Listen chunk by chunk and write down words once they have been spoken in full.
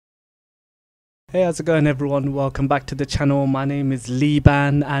Hey, how's it going everyone? Welcome back to the channel. My name is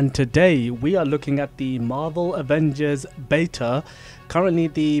Liban and today we are looking at the Marvel Avengers beta. Currently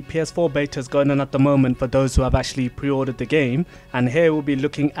the PS4 beta is going on at the moment for those who have actually pre-ordered the game, and here we'll be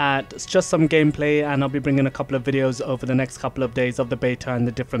looking at just some gameplay, and I'll be bringing a couple of videos over the next couple of days of the beta and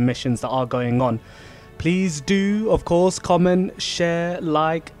the different missions that are going on. Please do, of course, comment, share,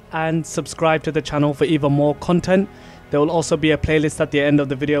 like and subscribe to the channel for even more content. There will also be a playlist at the end of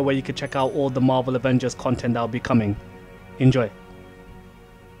the video where you can check out all the Marvel Avengers content that will be coming. Enjoy.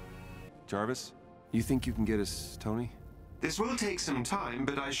 Jarvis, you think you can get us Tony? This will take some time,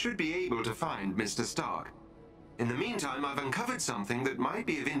 but I should be able to find Mr. Stark. In the meantime, I've uncovered something that might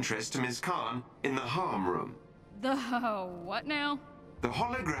be of interest to Ms. Khan in the harm room. The what now? The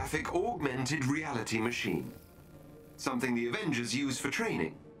holographic augmented reality machine. Something the Avengers use for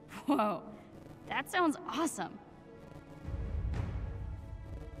training. Whoa, that sounds awesome.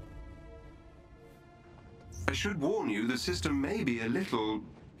 I should warn you, the system may be a little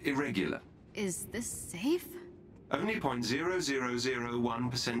irregular. Is this safe? Only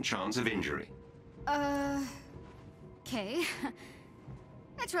 0.0001% chance of injury. Okay.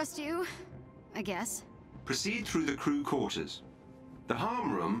 I trust you, I guess. Proceed through the crew quarters. The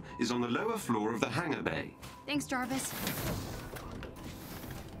harm room is on the lower floor of the hangar bay. Thanks, Jarvis.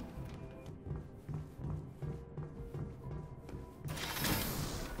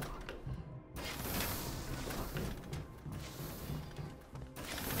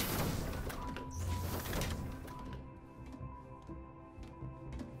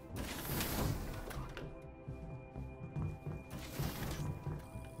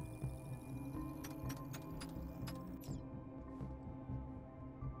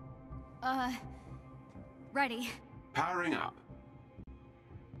 Ready. Powering up.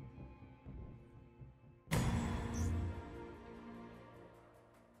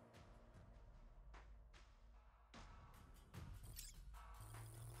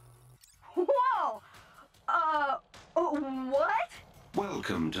 Whoa! What?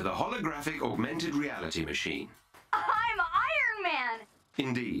 Welcome to the holographic augmented reality machine. I'm Iron Man!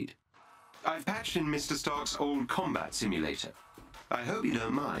 Indeed. I've patched in Mr. Stark's old combat simulator. I hope you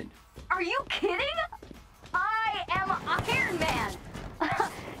don't mind. Are you kidding? I am Iron Man!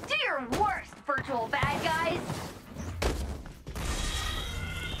 Do your worst, virtual bad guys!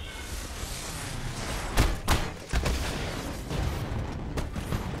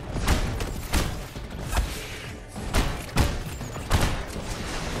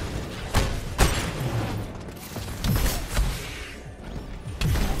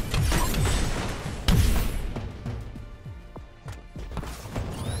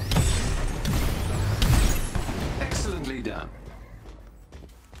 Excellently done.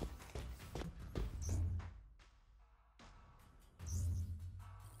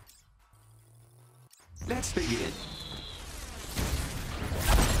 Let's begin.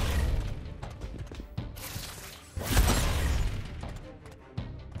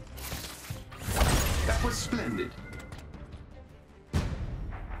 That was splendid.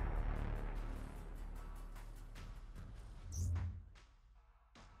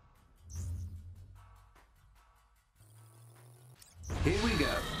 Here we go.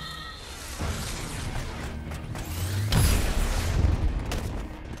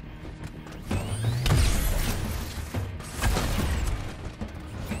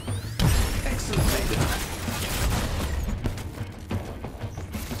 Excellently done.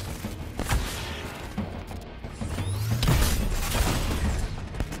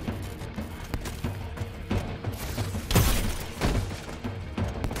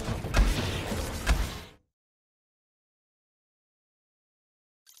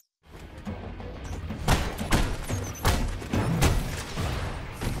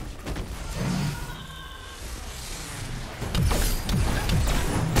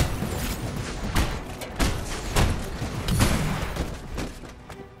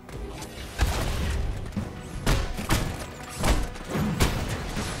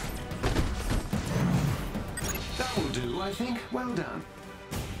 That will do, I think. Well done.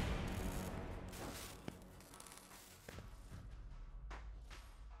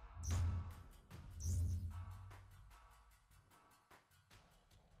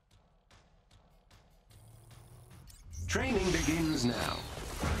 Training begins now.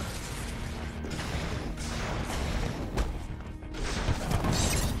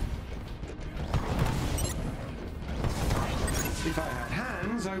 If I had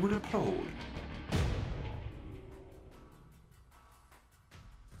hands, I would applaud.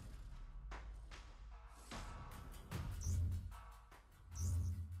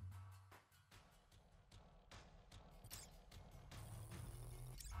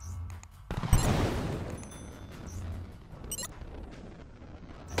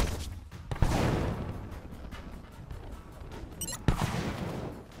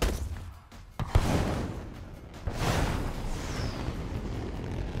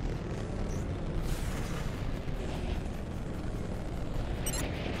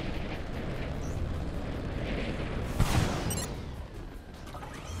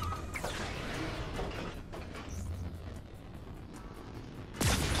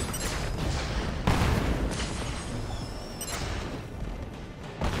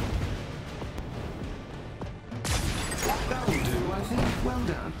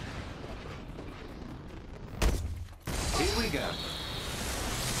 calm down.